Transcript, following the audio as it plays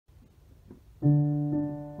We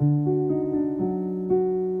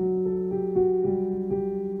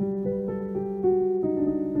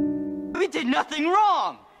did nothing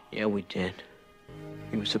wrong! Yeah, we did.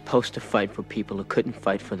 We were supposed to fight for people who couldn't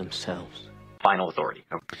fight for themselves. Final authority.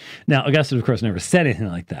 Now, Augustine, of course, never said anything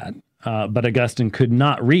like that, but Augustine could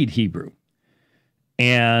not read Hebrew.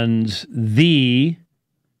 And the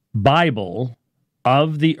Bible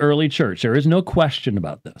of the early church, there is no question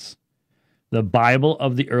about this. The Bible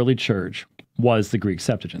of the early church was the Greek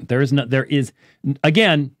Septuagint.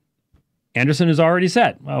 Again, Anderson has already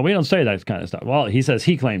said, well, we don't say that kind of stuff. Well, he says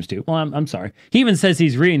he claims to. Well, I'm sorry. He even says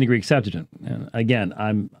he's reading the Greek Septuagint. And again,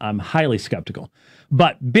 I'm highly skeptical.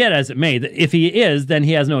 But be it as it may, if he is, then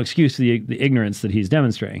he has no excuse for the ignorance that he's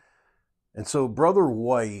demonstrating. And so Brother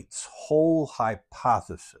White's whole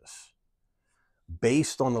hypothesis,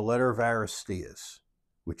 based on the letter of Aristeas,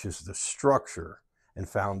 which is the structure and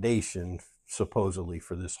foundation, supposedly,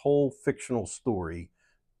 for this whole fictional story,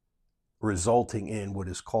 resulting in what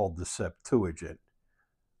is called the Septuagint,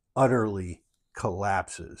 utterly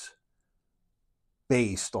collapses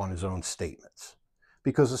based on his own statements.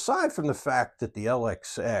 Because aside from the fact that the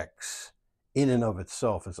LXX in and of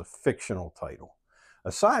itself is a fictional title,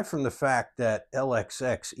 aside from the fact that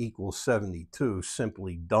LXX equals 72,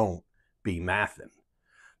 simply don't be mathin',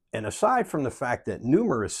 and aside from the fact that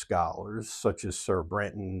numerous scholars, such as Sir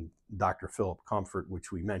Brenton, Dr. Philip Comfort,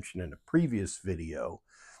 which we mentioned in a previous video,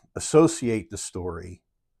 associate the story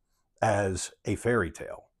as a fairy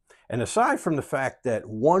tale. And aside from the fact that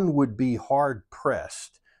one would be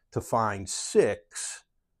hard-pressed to find 6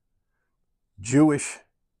 Jewish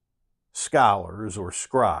scholars or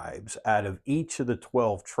scribes out of each of the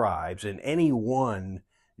 12 tribes in any one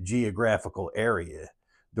geographical area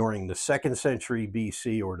during the 2nd century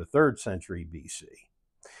BC or the 3rd century BC.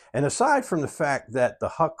 And aside from the fact that the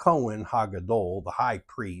HaKohen HaGadol, the high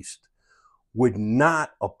priest, would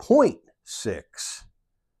not appoint 6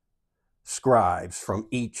 scribes from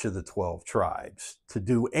each of the 12 tribes to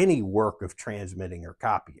do any work of transmitting or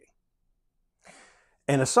copying.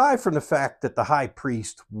 And aside from the fact that the high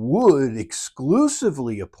priest would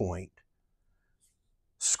exclusively appoint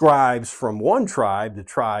scribes from one tribe, the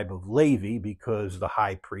tribe of Levi, because the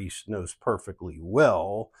high priest knows perfectly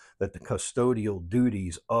well that the custodial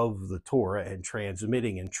duties of the Torah and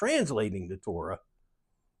transmitting and translating the Torah,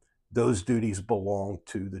 those duties belong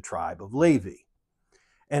to the tribe of Levi.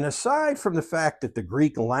 And aside from the fact that the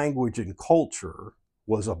Greek language and culture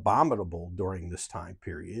was abominable during this time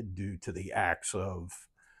period due to the acts of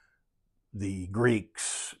the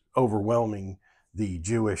Greeks overwhelming the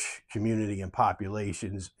Jewish community and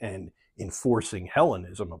populations and enforcing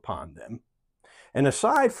Hellenism upon them, and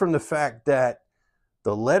aside from the fact that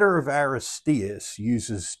the letter of Aristeas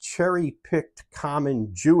uses cherry-picked common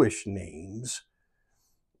Jewish names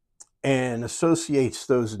and associates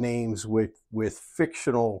those names with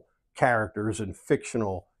fictional characters and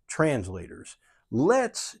fictional translators,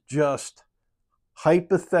 let's just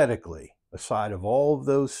hypothetically, aside of all of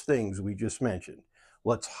those things we just mentioned,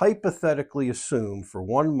 let's hypothetically assume for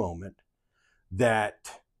one moment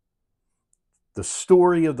that the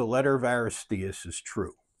story of the letter of Aristeas is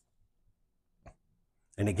true.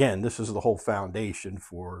 And again, this is the whole foundation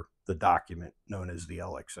for the document known as the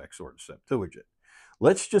LXX or the Septuagint.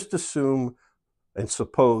 Let's just assume and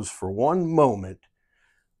suppose for one moment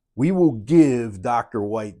we will give Dr.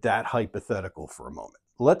 White that hypothetical for a moment.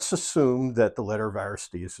 Let's assume that the letter of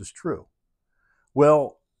Aristeas is true.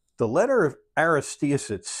 Well, the letter of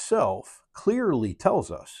Aristeas itself clearly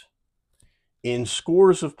tells us in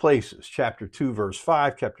scores of places, chapter 2, verse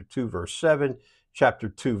 5, chapter 2, verse 7, chapter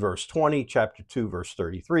 2, verse 20, chapter 2, verse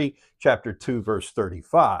 33, chapter 2, verse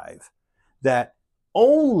 35, that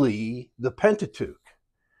only the Pentateuch,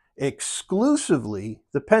 exclusively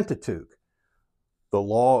the Pentateuch, the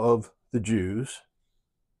law of the Jews,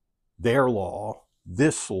 their law,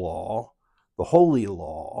 this law, the holy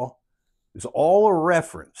law, is all a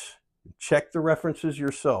reference, check the references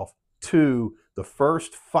yourself, to the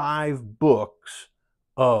first 5 books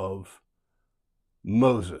of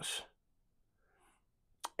Moses.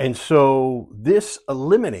 And so this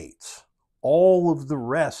eliminates all of the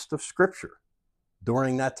rest of Scripture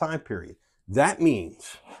during that time period. That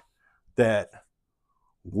means that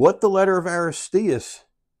what the letter of Aristeas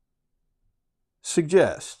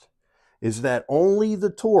suggests is that only the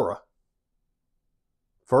Torah,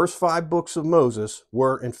 first 5 books of Moses,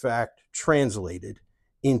 were in fact translated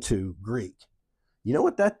into Greek. You know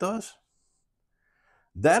what that does?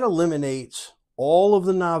 That eliminates all of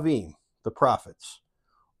the Navim, the prophets,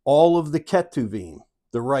 all of the Ketuvim,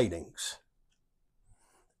 the writings.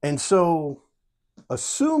 And so,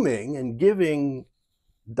 assuming and giving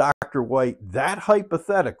Dr. White, that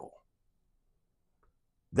hypothetical,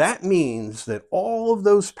 that means that all of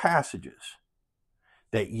those passages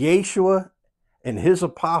that Yeshua and his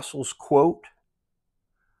apostles quote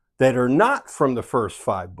that are not from the first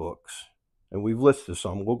 5 books, and we've listed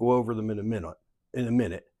some, we'll go over them in a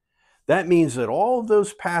minute. That means that all of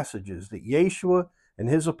those passages that Yeshua and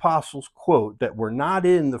his apostles quote that were not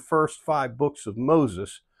in the first 5 books of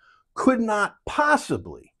Moses could not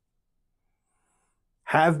possibly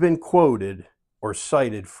have been quoted or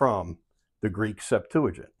cited from the Greek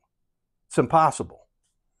Septuagint. It's impossible.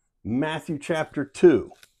 Matthew chapter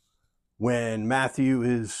 2, when Matthew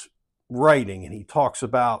is writing and he talks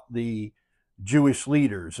about the Jewish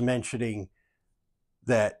leaders mentioning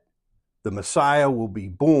that the Messiah will be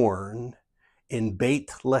born in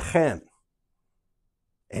Bethlehem,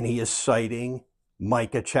 and he is citing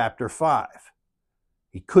Micah chapter 5.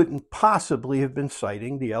 He couldn't possibly have been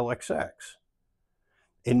citing the LXX.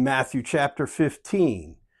 In Matthew chapter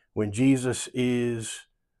 15, when Jesus is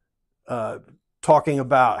talking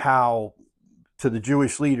about how to the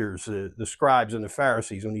Jewish leaders, the scribes and the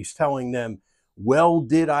Pharisees, when he's telling them, well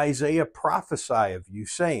did Isaiah prophesy of you,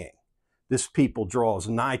 saying, this people draws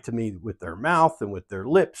nigh to me with their mouth and with their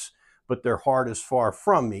lips, but their heart is far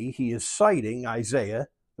from me. He is citing Isaiah,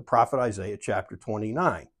 the prophet Isaiah chapter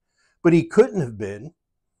 29. But he couldn't have been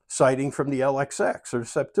citing from the LXX or the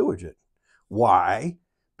Septuagint. Why?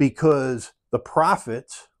 Because the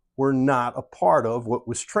prophets were not a part of what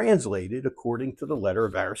was translated according to the letter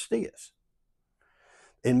of Aristeas.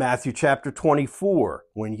 In Matthew chapter 24,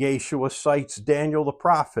 when Yeshua cites Daniel the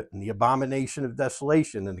prophet and the abomination of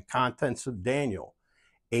desolation and the contents of Daniel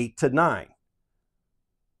 8-9,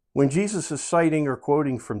 when Jesus is citing or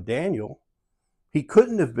quoting from Daniel, he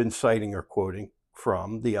couldn't have been citing or quoting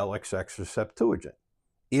from the LXX or Septuagint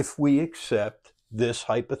if we accept this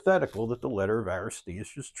hypothetical that the letter of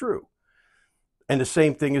Aristeas is true. And the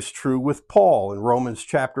same thing is true with Paul in Romans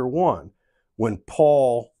chapter 1, when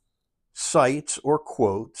Paul cites or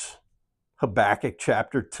quotes Habakkuk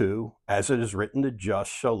chapter 2, as it is written, the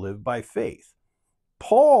just shall live by faith.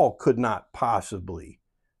 Paul could not possibly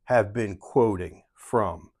have been quoting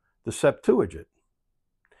from the Septuagint.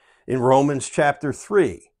 In Romans chapter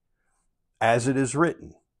 3, as it is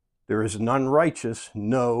written, there is none righteous,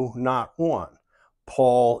 no, not one.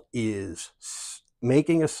 Paul is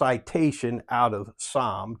making a citation out of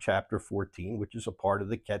Psalm chapter 14, which is a part of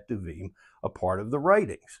the Ketuvim, a part of the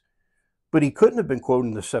writings. But he couldn't have been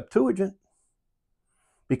quoting the Septuagint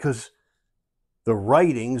because the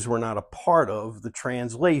writings were not a part of the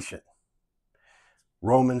translation.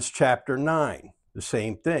 Romans chapter 9, the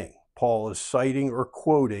same thing. Paul is citing or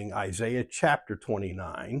quoting Isaiah chapter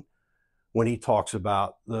 29 when he talks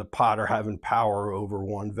about the potter having power over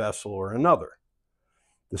one vessel or another.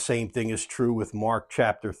 The same thing is true with Mark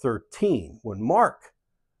chapter 13, when Mark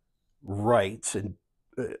writes and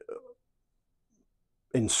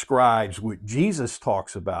inscribes what Jesus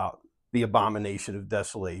talks about, the abomination of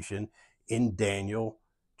desolation, in Daniel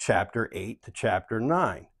chapter 8 to chapter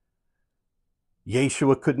 9.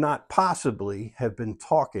 Yeshua could not possibly have been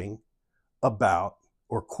talking about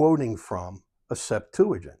or quoting from a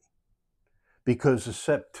Septuagint, because the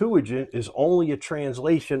Septuagint is only a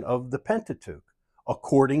translation of the Pentateuch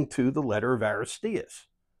according to the letter of Aristeas,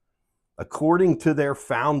 according to their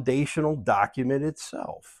foundational document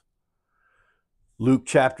itself. Luke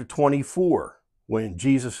chapter 24, when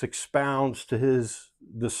Jesus expounds to his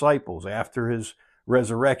disciples after his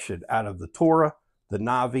resurrection out of the Torah, the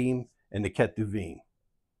Navim, and the Ketuvim,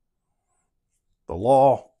 the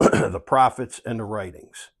law, the prophets, and the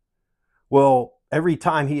writings. Well, every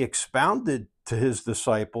time he expounded to his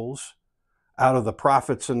disciples out of the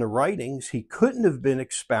prophets and the writings, he couldn't have been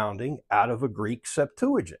expounding out of a Greek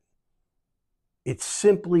Septuagint. It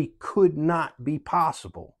simply could not be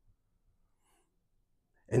possible.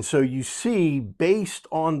 And so you see, based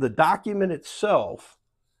on the document itself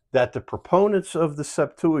that the proponents of the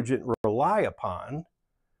Septuagint rely upon,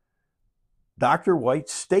 Dr.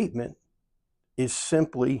 White's statement is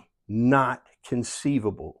simply not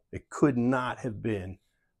conceivable. It could not have been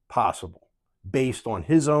possible based on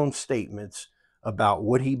his own statements about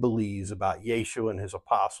what he believes about Yeshua and his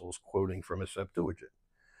apostles quoting from a Septuagint.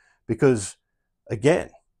 Because,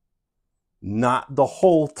 again, not the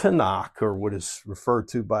whole Tanakh, or what is referred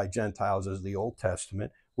to by Gentiles as the Old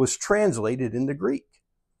Testament, was translated into Greek.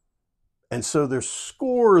 And so there's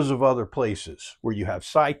scores of other places where you have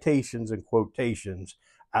citations and quotations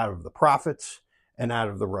out of the prophets and out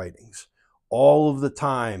of the writings. All of the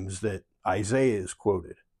times that Isaiah is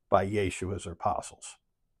quoted by Yeshua's apostles.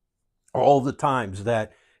 All the times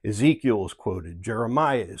that Ezekiel is quoted,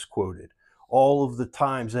 Jeremiah is quoted. all of the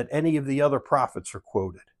times that any of the other prophets are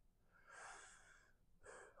quoted,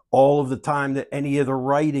 all of the time that any of the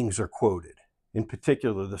writings are quoted, in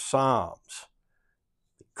particular the Psalms,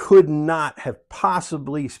 could not have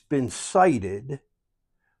possibly been cited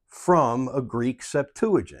from a Greek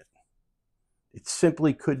Septuagint. It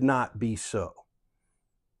simply could not be so.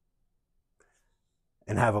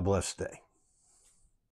 And have a blessed day.